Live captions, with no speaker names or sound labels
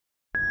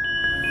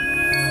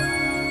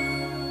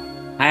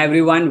Hi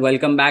everyone,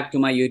 welcome back to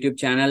my YouTube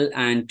channel,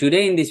 and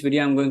today in this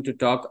video I'm going to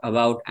talk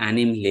about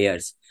anim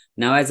layers.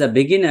 Now as a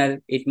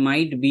beginner, it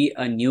might be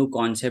a new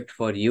concept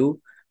for you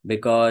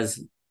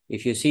because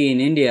if you see in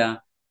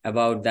India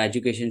about the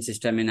education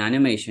system in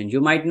animation,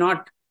 you might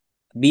not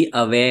be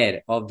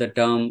aware of the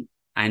term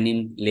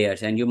anim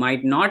layers and you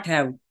might not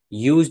have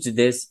used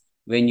this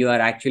when you are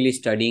actually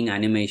studying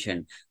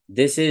animation.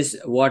 This is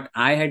what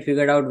I had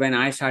figured out when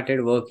I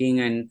started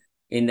working and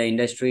in the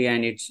industry,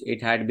 and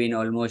it had been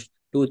almost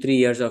 2-3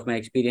 years of my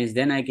experience.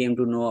 Then I came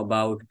to know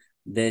about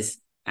this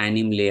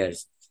anim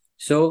layers.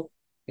 So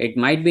it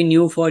might be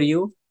new for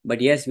you, but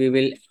yes, we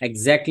will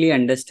exactly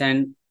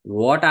understand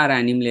what are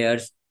anim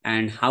layers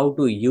and how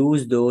to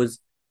use those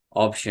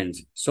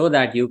options so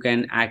that you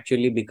can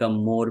actually become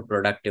more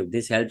productive.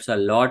 This helps a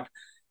lot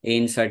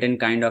in certain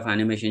kind of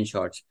animation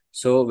shots.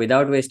 So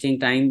without wasting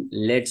time,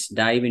 let's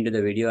dive into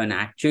the video and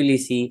actually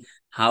see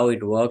how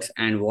it works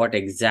and what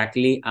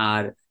exactly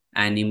are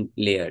anim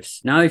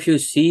layers. Now if you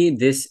see,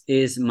 this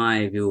is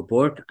my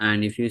viewport,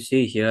 and if you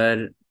see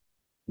here,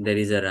 there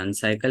is a run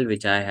cycle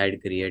which I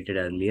had created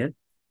earlier,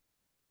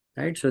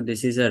 right? So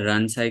this is a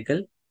run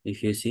cycle.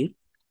 If you see,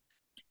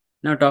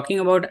 now talking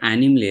about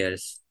anim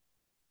layers,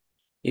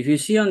 if you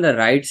see on the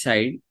right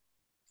side,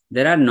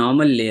 there are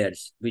normal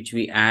layers which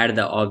we add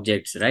the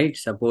objects, right?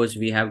 Suppose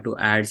we have to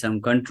add some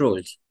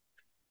controls.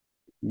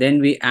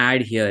 Then we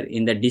add here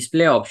in the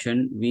display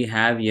option, we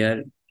have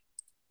here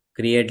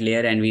create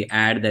layer and we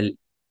add the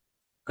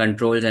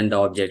controls and the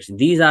objects.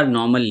 These are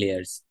normal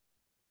layers.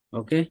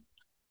 Okay.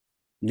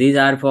 These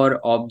are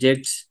for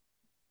objects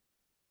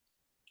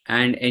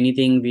and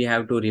anything we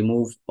have to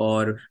remove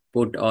or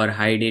put or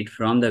hide it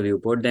from the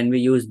viewport. Then we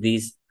use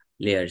these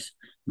layers.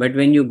 But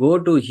when you go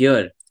to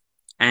here,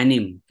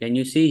 anim, can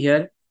you see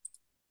here?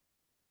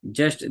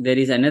 Just there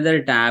is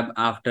another tab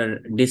after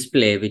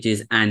display, which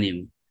is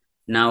anim.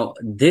 Now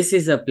this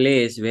is a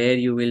place where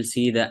you will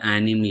see the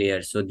anim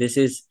layer. So this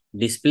is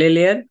display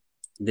layer,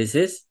 this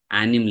is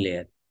anim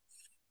layer.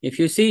 If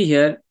you see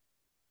here,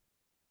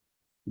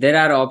 there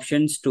are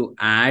options to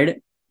add.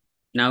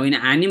 Now in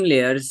anim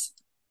layers,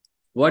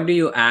 what do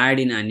you add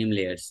in anim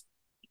layers?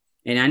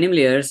 In anim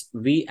layers,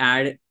 we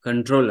add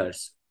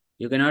controllers.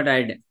 You cannot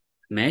add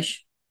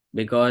mesh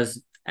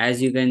because as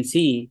you can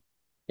see,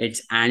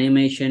 it's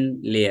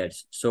animation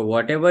layers. So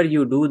whatever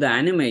you do the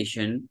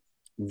animation,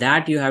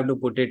 that you have to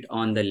put it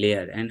on the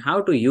layer. And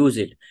how to use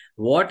it?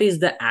 What is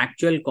the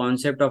actual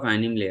concept of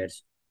anim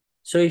layers?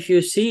 So if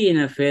you see in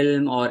a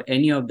film or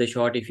any of the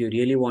shot, if you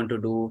really want to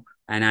do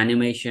an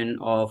animation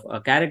of a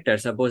character,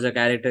 suppose a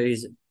character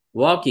is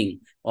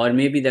walking or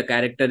maybe the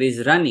character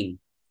is running,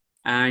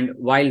 and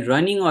while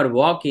running or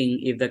walking,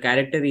 if the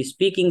character is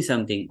speaking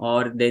something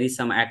or there is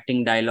some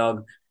acting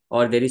dialogue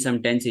or there is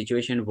some tense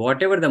situation,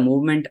 whatever the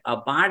movement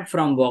apart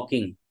from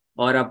walking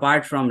or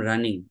apart from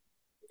running,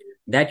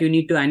 that you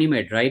need to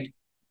animate, right?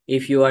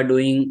 If you are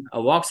doing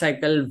a walk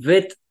cycle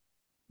with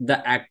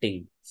the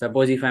acting,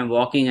 suppose if I'm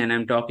walking and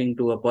I'm talking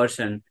to a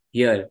person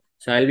here,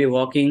 so I'll be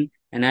walking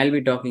and I'll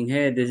be talking,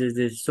 hey, this is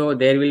this. So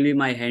there will be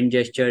my hand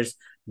gestures,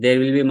 there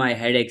will be my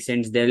head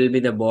accents, there will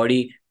be the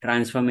body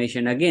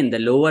transformation. Again, the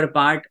lower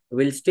part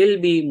will still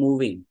be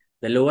moving,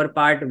 the lower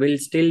part will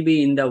still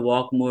be in the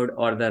walk mode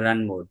or the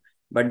run mode,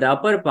 but the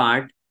upper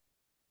part,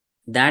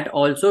 that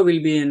also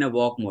will be in a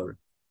walk mode.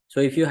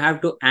 So if you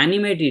have to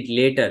animate it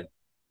later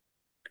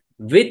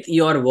with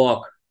your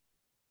walk,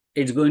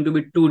 it's going to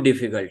be too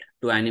difficult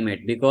to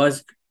animate,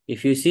 because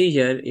if you see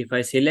here, if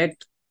I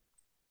select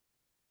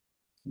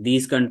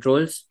these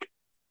controls,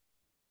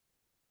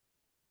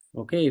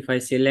 okay, if I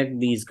select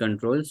these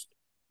controls,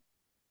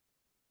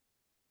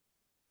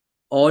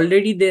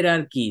 already there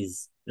are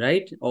keys,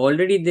 right?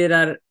 Already there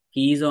are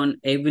keys on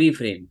every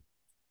frame.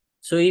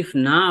 So if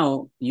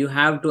now you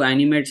have to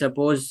animate,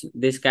 suppose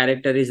this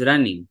character is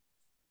running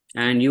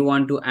and you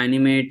want to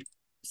animate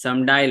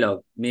some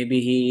dialogue, maybe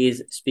he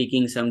is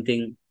speaking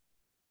something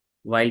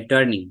while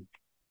turning,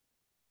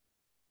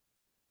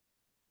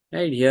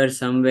 right? Here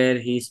somewhere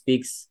he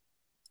speaks,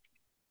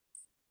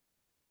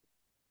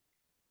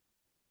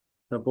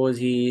 suppose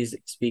he is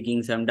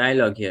speaking some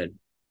dialogue here.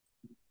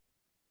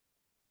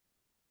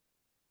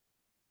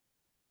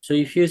 So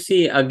if you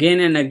see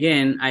again and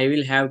again, I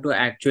will have to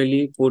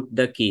actually put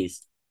the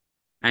keys.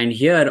 And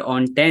here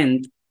on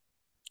 10th,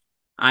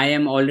 I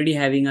am already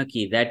having a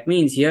key. That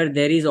means here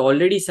there is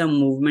already some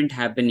movement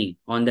happening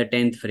on the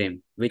 10th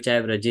frame, which I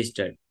have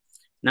registered.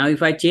 Now,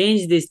 if I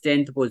change this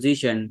 10th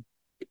position,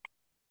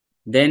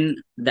 then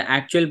the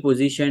actual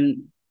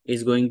position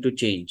is going to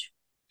change,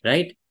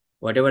 right?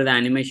 Whatever the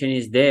animation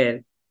is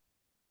there,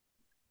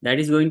 that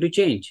is going to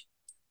change.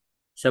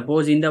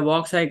 Suppose in the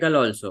walk cycle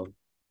also,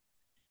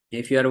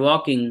 if you are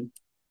walking,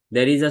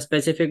 there is a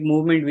specific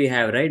movement we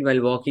have, right?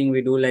 While walking,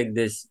 we do like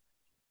this.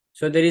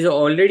 So there is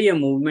already a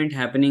movement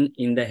happening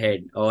in the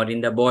head or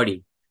in the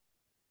body.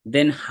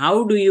 Then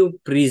how do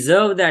you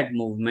preserve that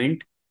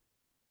movement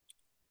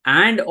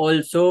and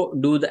also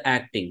do the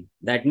acting?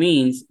 That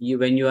means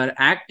when you are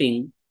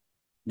acting,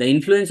 the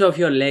influence of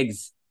your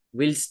legs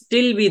will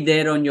still be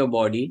there on your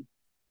body,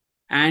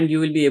 and you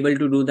will be able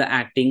to do the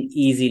acting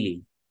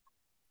easily.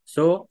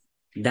 So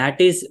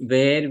that is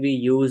where we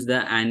use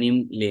the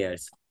anim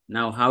layers.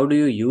 Now, how do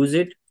you use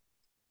it?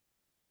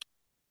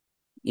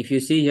 If you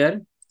see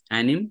here,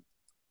 anim,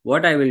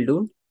 what I will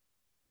do,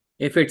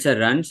 if it's a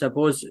run,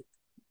 suppose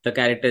the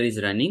character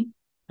is running,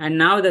 and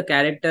now the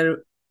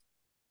character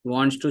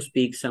wants to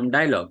speak some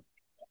dialogue,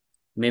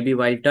 maybe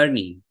while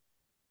turning.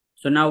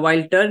 So now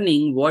while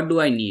turning, what do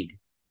I need?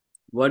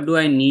 What do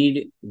I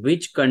need?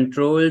 Which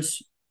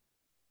controls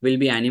will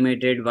be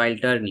animated while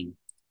turning?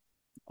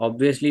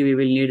 Obviously, we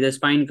will need the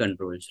spine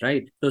controls,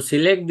 right? So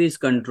select these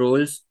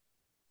controls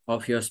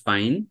of your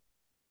spine.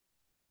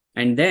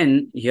 And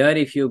then here,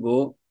 if you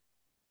go,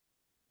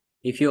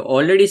 if you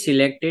already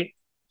selected,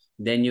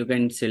 then you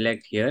can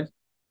select here,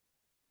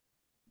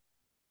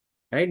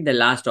 right? The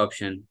last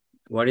option.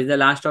 What is the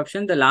last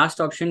option? The last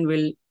option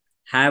will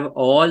have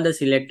all the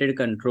selected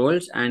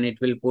controls and it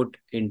will put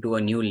into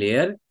a new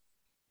layer.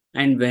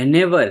 And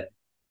whenever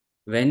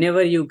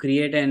you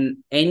create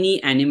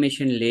any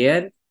animation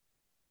layer,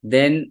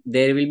 then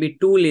there will be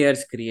two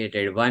layers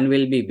created. One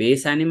will be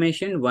base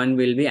animation, one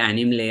will be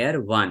anim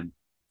layer 1.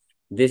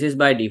 This is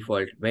by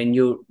default. When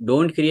you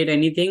don't create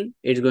anything,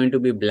 it's going to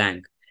be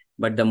blank.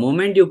 But the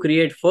moment you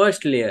create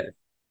first layer,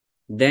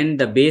 then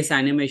the base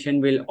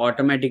animation will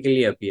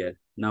automatically appear.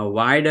 Now,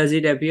 why does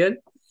it appear?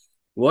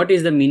 What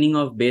is the meaning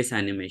of base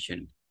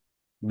animation?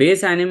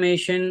 Base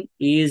animation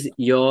is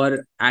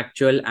your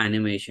actual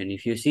animation.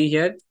 If you see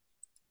here,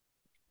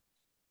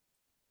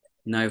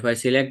 now if I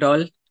select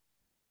all,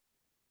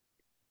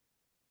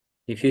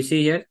 if you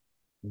see here,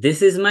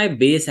 this is my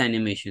base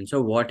animation.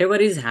 So whatever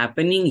is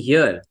happening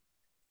here,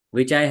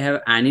 which I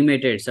have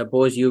animated,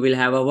 suppose you will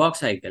have a walk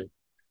cycle.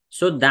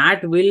 So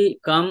that will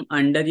come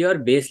under your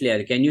base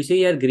layer. Can you see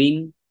here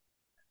green?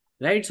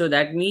 Right. So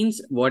that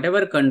means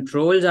whatever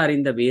controls are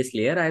in the base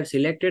layer, I have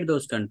selected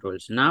those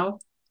controls. Now,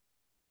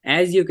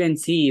 as you can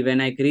see,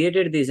 when I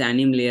created this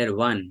anim layer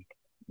 1,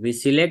 we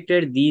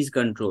selected these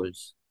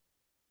controls,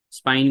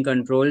 spine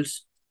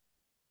controls,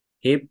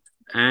 hip,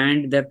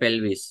 and the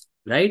pelvis,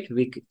 right?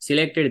 We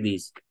selected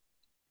these.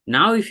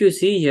 Now, if you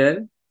see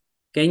here,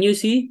 can you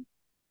see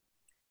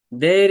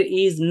there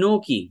is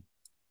no key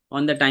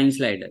on the time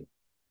slider,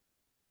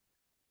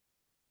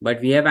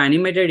 but we have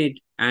animated it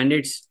and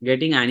it's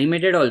getting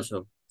animated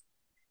also.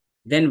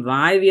 Then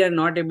why we are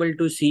not able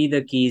to see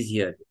the keys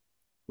here?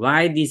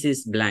 Why this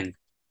is blank?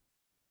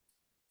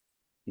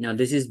 Now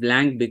this is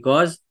blank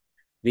because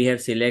we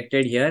have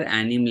selected here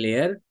anim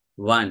layer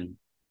 1.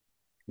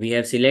 We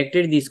have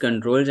selected these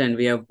controls and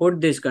we have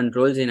put these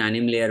controls in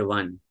anim layer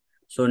 1.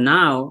 So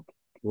now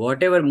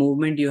whatever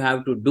movement you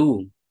have to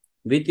do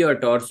with your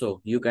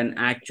torso, you can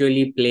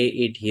actually play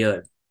it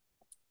here.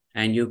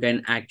 And you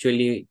can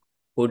actually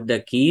put the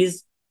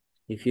keys.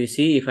 If you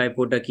see, if I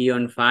put a key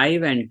on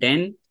 5 and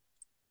 10,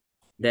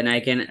 then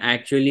I can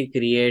actually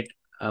create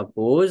a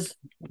pose,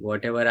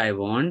 whatever I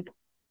want.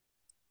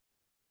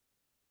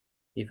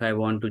 If I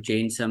want to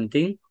change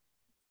something,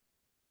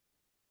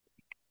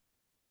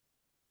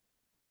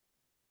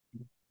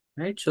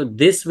 right? So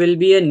this will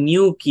be a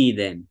new key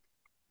then.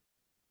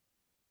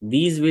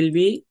 These will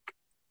be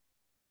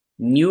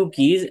new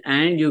keys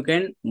and you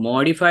can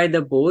modify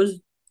the pose.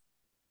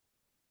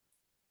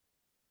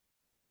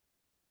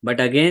 But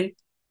again,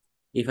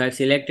 if I've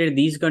selected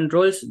these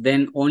controls,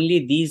 then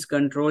only these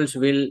controls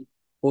will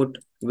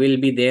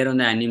be there on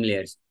the anim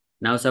layers.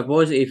 Now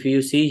suppose if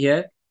you see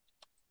here,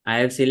 I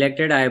have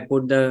selected, I have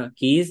put the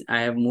keys,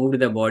 I have moved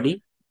the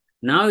body.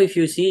 Now if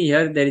you see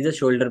here, there is a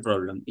shoulder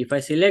problem. If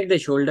I select the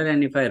shoulder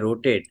and if I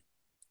rotate,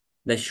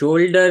 the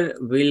shoulder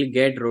will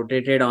get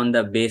rotated on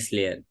the base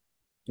layer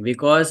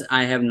because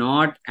I have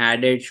not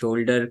added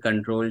shoulder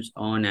controls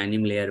on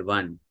anim layer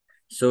 1.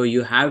 So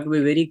you have to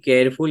be very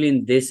careful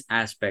in this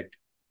aspect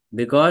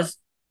because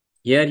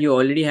here you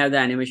already have the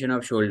animation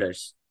of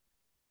shoulders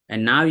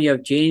and now you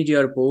have changed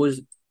your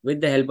pose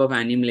with the help of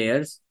anim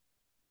layers.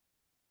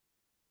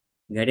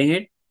 Getting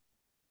it?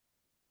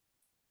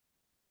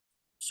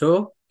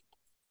 So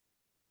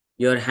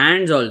your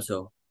hands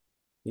also,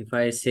 if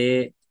I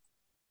say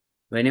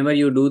whenever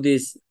you do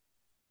these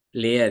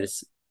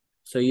layers,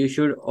 so you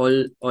should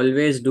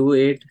always do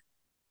it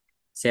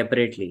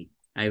separately.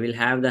 I will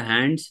have the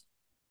hands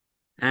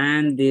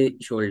and the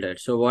shoulder.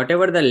 So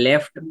whatever the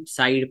left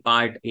side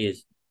part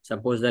is,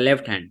 suppose the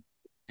left hand,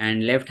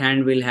 and left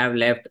hand will have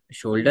left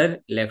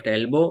shoulder, left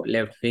elbow,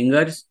 left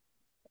fingers,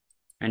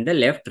 and the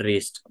left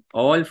wrist.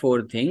 All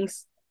four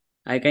things.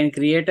 I can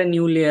create a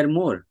new layer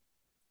more,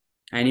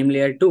 anim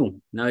layer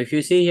 2. Now if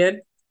you see here,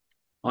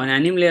 on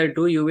anim layer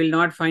 2, you will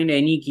not find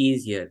any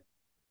keys here.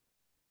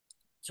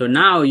 So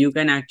now you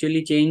can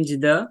actually change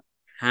the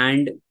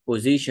hand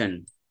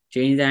position.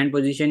 Change the hand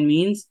position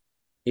means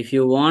if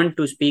you want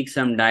to speak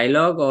some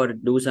dialogue or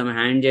do some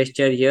hand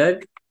gesture here,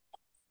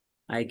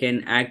 I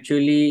can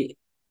actually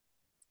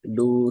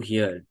do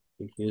here.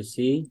 If you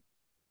see,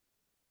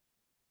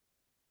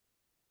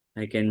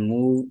 I can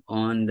move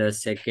on the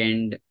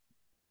second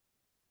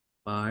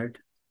part.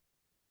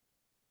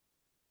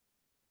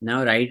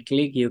 Now right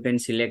click, you can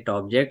select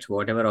objects,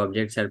 whatever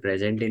objects are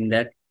present in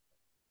that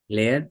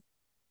layer.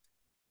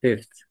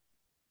 Fifth,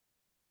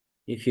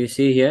 if you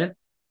see here,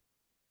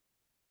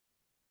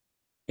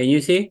 can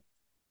you see?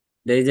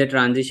 There is a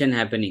transition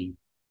happening.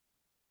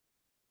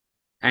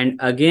 And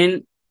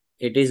again,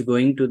 it is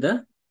going to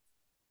the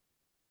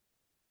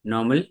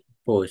normal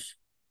pose.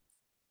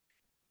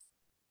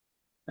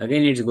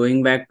 Again, it's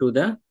going back to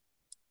the,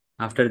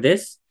 after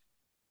this,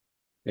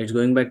 it's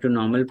going back to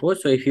normal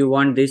pose. So if you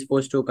want this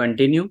pose to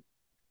continue,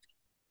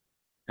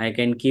 I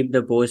can keep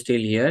the pose till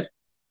here.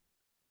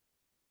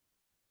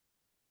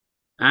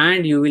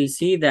 And you will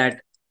see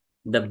that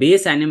the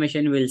base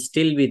animation will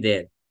still be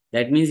there.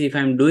 That means if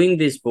I'm doing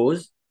this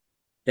pose,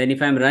 then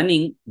if I'm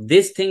running,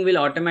 this thing will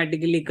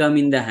automatically come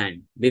in the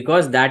hand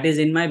because that is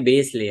in my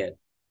base layer.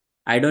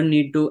 I don't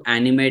need to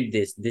animate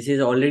this. This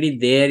is already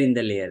there in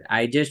the layer.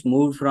 I just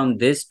moved from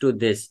this to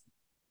this.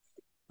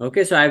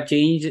 Okay, so I've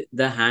changed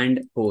the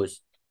hand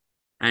pose.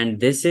 And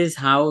this is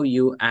how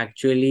you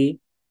actually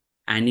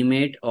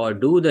animate or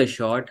do the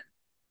shot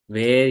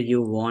where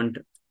you want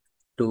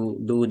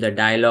to do the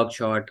dialogue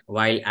shot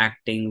while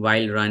acting,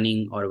 while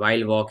running, or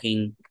while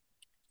walking.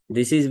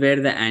 This is where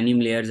the anim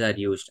layers are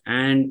used.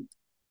 And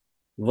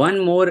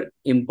one more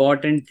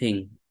important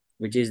thing,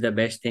 which is the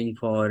best thing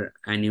for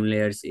anim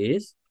layers,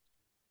 is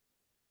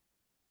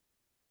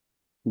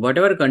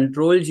whatever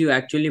controls you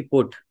actually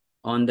put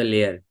on the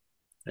layer,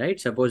 right?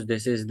 Suppose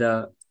this is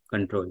the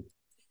control.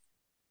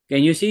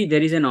 Can you see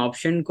there is an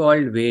option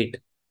called weight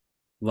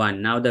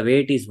 1. Now the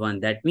weight is 1.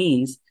 That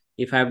means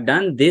if I've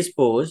done this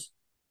pose,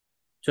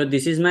 so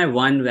this is my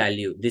 1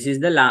 value. This is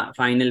the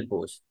final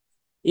pose.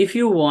 If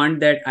you want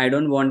that, I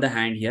don't want the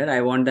hand here,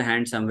 I want the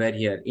hand somewhere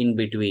here in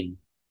between.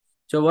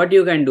 So what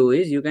you can do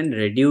is you can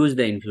reduce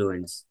the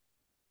influence.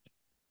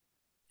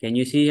 Can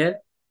you see here?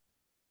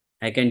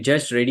 I can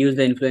just reduce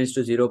the influence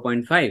to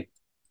 0.5.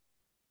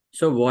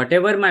 So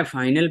whatever my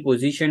final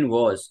position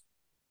was,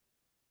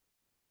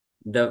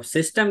 the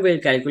system will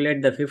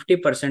calculate the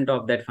 50%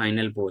 of that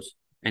final pose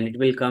and it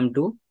will come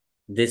to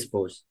this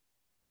pose.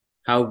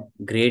 How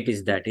great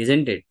is that,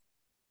 isn't it?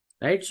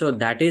 Right? So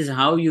that is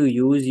how you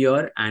use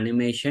your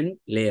animation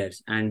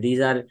layers. And these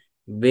are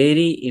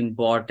very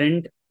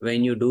important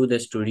when you do the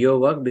studio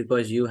work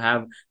because you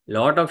have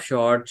lot of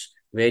shots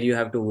where you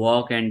have to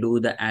walk and do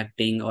the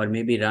acting or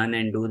maybe run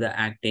and do the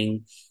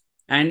acting.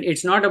 And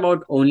it's not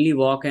about only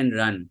walk and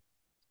run.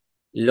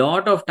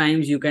 Lot of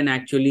times you can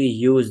actually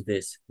use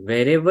this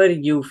wherever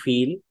you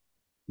feel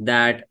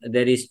that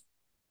there is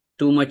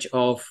too much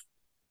of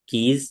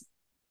keys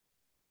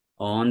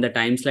on the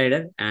time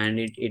slider and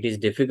it is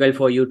difficult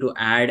for you to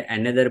add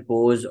another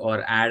pose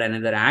or add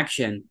another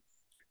action.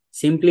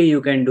 Simply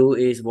you can do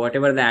is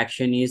whatever the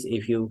action is,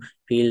 if you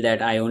feel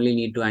that I only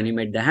need to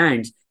animate the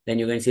hands, then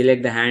you can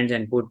select the hands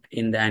and put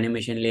in the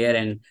animation layer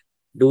and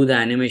do the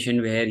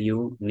animation where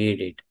you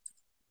need it.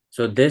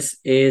 So this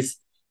is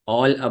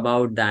all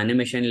about the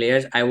animation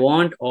layers. I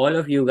want all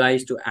of you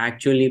guys to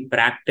actually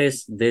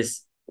practice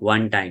this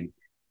one time.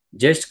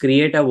 Just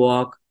create a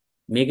walk,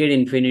 make it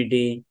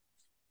infinity,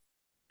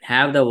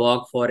 have the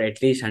walk for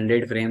at least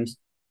 100 frames,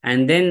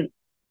 and then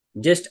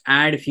just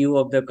add few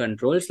of the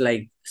controls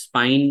like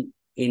spine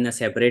in a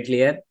separate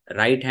layer,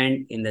 right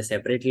hand in the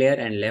separate layer,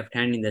 and left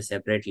hand in the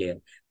separate layer,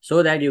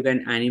 so that you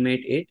can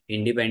animate it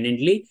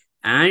independently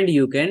and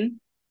you can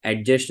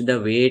adjust the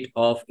weight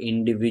of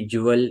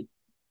individual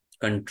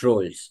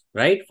controls,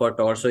 right? For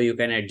torso, you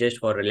can adjust,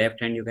 for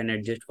left hand, you can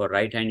adjust, for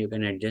right hand, you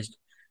can adjust.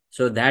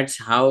 So that's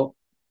how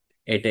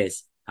it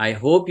is. I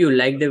hope you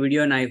liked the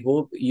video and I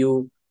hope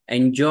you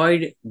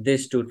enjoyed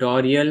this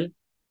tutorial,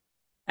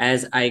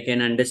 as I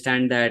can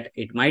understand that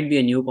it might be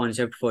a new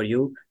concept for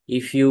you.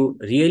 If you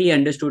really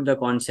understood the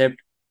concept,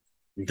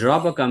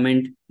 drop a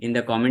comment in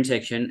the comment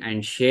section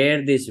and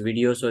share this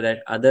video so that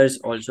others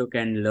also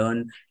can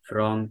learn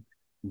from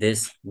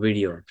this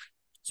video.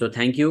 So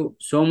thank you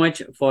so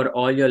much for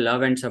all your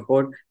love and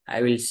support.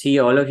 I will see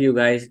all of you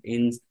guys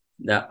in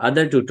the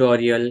other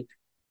tutorial.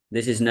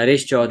 This is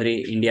Naresh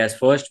Chaudhary, India's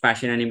first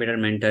fashion animator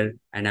mentor,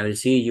 and I will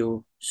see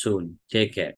you soon. Take care.